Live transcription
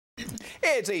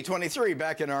It's 8:23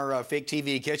 back in our fake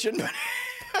TV kitchen.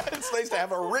 It's nice to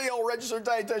have a real registered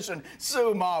dietitian,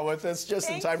 Sue Ma, with us just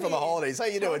in time for the holidays. How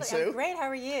you doing, Sue? I'm great. How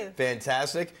are you?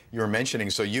 Fantastic. You were mentioning,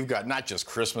 so you've got not just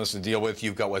Christmas to deal with,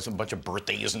 you've got what, a bunch of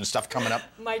birthdays and stuff coming up?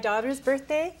 My daughter's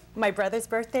birthday, my brother's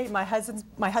birthday, my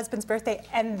husband's birthday,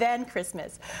 and then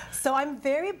Christmas. So I'm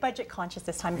very budget conscious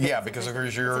this time of year. Yeah, because of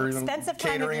course you're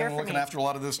catering and looking after a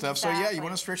lot of this stuff. Exactly. So yeah, you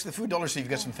want to stretch the food dollar, so you've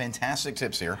got some fantastic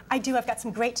tips here. I do. I've got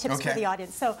some great tips for the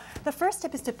audience. So the first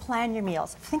tip is to plan your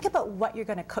meals. Think about what you're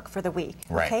going to cook for the week.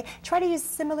 Right. Okay. Try to use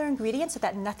similar ingredients so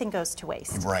that nothing goes to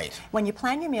waste. Right. When you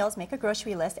plan your meals, make a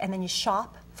grocery list, and then you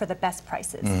shop for the best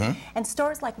prices. And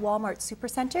stores like Walmart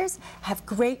Supercenters have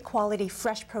great quality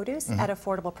fresh produce at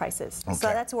affordable prices. So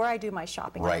that's where I do my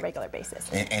shopping on a regular basis.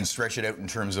 And stretch it out in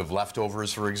terms of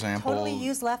leftovers, for example. Totally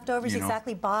use leftovers.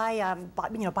 Exactly. Buy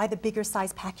buy the bigger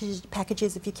size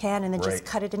packages if you can, and then just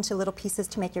cut it into little pieces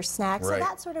to make your snacks. So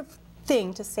that sort of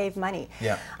thing to save money.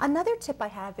 Yeah. Another tip I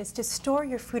have is to store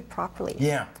your food properly.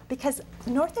 Yeah. Because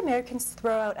North Americans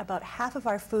throw out about half of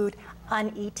our food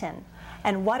uneaten.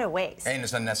 And what a waste. And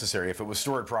it's unnecessary. If it was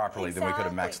stored properly, then we could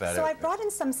have maxed that out. So I brought in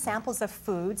some samples of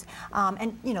foods,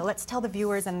 and let's tell the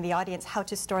viewers and the audience how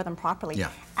to store them properly.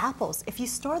 Yeah. Apples, if you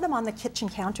store them on the kitchen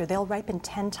counter, they'll ripen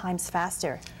 10 times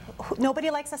faster. Nobody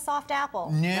likes a soft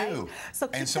apple. No.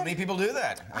 Right? So many people do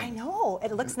that. I know.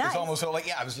 It looks nice. It's almost like,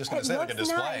 I was just going to say, like a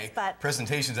display, nice,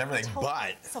 presentations, everything,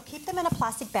 but. So keep them in a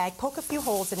plastic bag, poke a few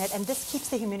holes in it, and this keeps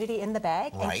the humidity in the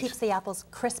bag and keeps the apples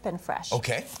crisp and fresh.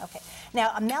 Okay. Okay.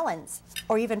 Now, melons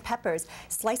or even peppers,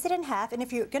 slice it in half, and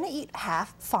if you're going to eat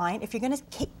half, fine. If you're going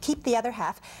to keep the other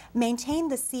half, maintain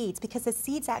the seeds, because the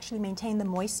seeds actually maintain the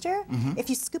moisture. If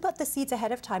you scoop out the seeds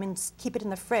ahead of time and keep it in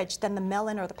the fridge, then the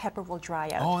melon or the pepper will dry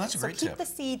out. Oh, that's a great tip. So keep the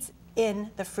seeds in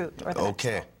the fruit or the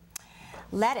vegetable.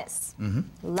 Lettuce.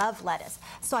 Love lettuce.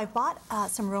 So I bought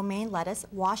some romaine lettuce,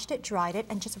 washed it, dried it,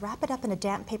 and just wrap it up in a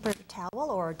damp paper towel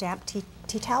or a damp tea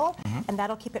towel, and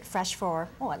that'll keep it fresh for,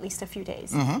 at least a few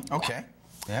days. Okay.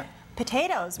 Yeah.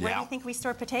 Potatoes. Where do you think we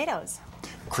store potatoes?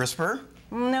 Crisper?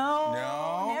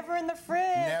 No, never in the fridge.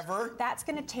 Never? That's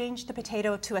going to change the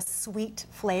potato to a sweet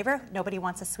flavor. Nobody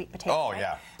wants a sweet potato. Oh,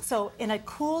 yeah. So in a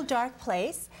cool, dark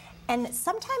place. And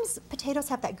sometimes potatoes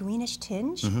have that greenish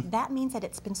tinge. That means that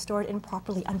it's been stored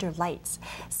improperly under lights.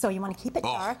 So you want to keep it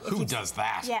dark. Who does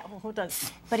that? Yeah, well, who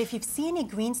does? But if you see any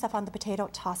green stuff on the potato,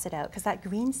 toss it out, because that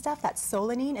green stuff, that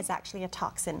solanine, is actually a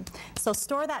toxin. So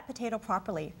store that potato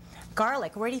properly.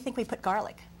 Garlic. Where do you think we put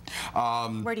garlic?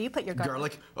 Where do you put your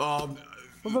garlic?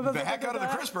 The heck out of the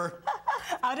crisper.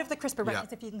 Out of the crisper, right?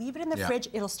 Because if you leave it in the fridge,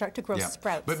 it'll start to grow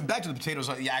sprouts. But back to the potatoes,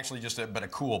 actually just a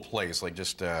cool place, like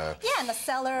just yeah, in the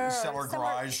cellar,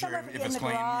 garage, or if it's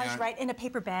clean, right? In a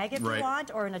paper bag if you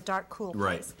want, or in a dark, cool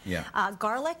place. Yeah.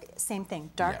 Garlic, same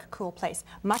thing, dark, cool place.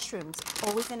 Mushrooms,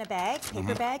 always in a bag,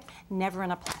 paper bag, never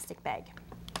in a plastic bag.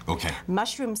 Okay.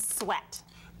 Mushrooms sweat.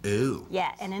 Ooh.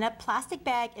 Yeah, and in a plastic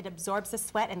bag, it absorbs the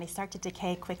sweat and they start to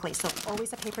decay quickly. So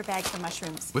always a paper bag for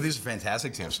mushrooms. Well, these are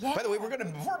fantastic tips. Yeah. By the way,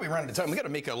 before we run out of time, we got to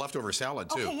make a leftover salad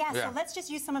too. Okay, so let's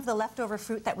just use some of the leftover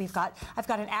fruit that we've got. I've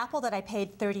got an apple that I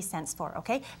paid 30 cents for,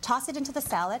 okay? Toss it into the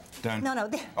salad. Done. No.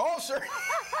 Oh, sorry.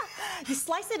 You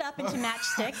slice it up into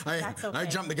matchsticks. That's okay. I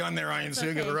jumped the gun there, Ian,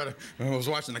 Sue, because I was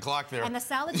watching the clock there. And the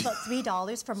salad's about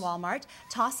 $3 from Walmart.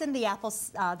 Toss in the apple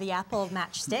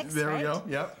matchsticks. There we go,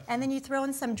 yep. And then you throw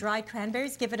in some dried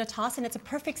cranberries, give it a toss, and it's a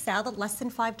perfect salad, less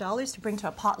than $5 to bring to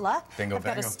a potluck. Bingo, I've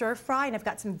got a stir fry, and I've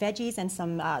got some veggies and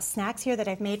some snacks here that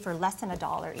I've made for less than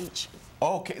 $1 each.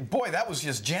 Okay, boy, that was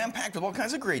just jam-packed with all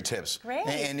kinds of great tips. Great.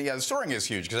 And yeah, the storing is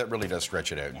huge, because that really does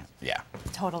stretch it out. Yeah.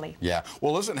 Totally. Yeah.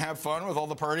 Well, listen, have fun with all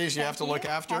the parties you have to look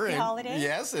after. Happy holidays.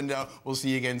 Yes, and we'll see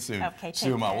you again soon. Okay, take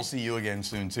Sue Ma, care. we'll see you again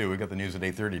soon, too. We got the news at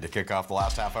 8:30 to kick off the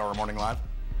last half hour of Morning Live.